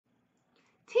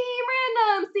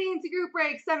C&C Group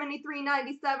break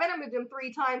 7397. I'm going to do them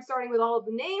 3 times, starting with all of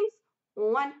the names.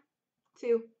 1,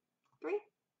 2, 3.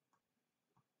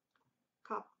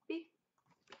 Copy.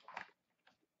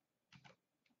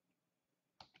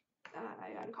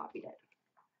 I uncopied it.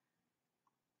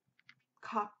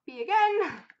 Copy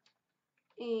again.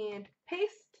 And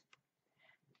paste.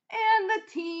 And the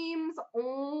teams.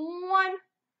 1,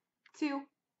 2,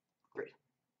 3.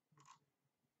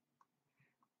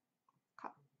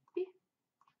 Copy.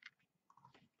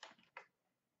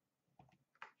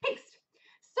 Paste.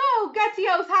 So,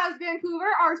 Getios has Vancouver,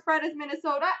 our spread is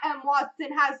Minnesota, M.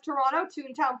 Watson has Toronto,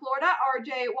 Toontown, Florida,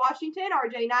 RJ Washington,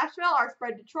 RJ Nashville, our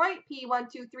spread Detroit,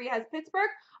 P123 has Pittsburgh,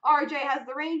 RJ has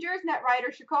the Rangers, Net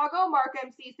Rider Chicago, Mark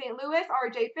MC St. Louis,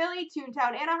 RJ Philly,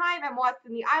 Toontown Anaheim, M.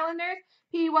 Watson the Islanders,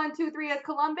 P123 has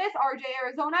Columbus, RJ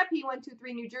Arizona,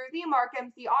 P123 New Jersey, Mark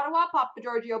MC Ottawa, Papa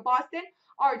Giorgio Boston,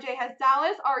 RJ has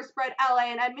Dallas, our spread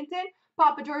LA and Edmonton,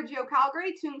 Papa Giorgio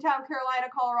Calgary, Toontown Carolina,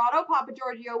 Colorado, Papa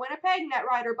Giorgio Winnipeg, Net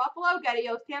Rider Buffalo,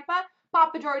 Getios Tampa,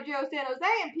 Papa Giorgio San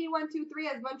Jose, and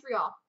P123 as Montreal.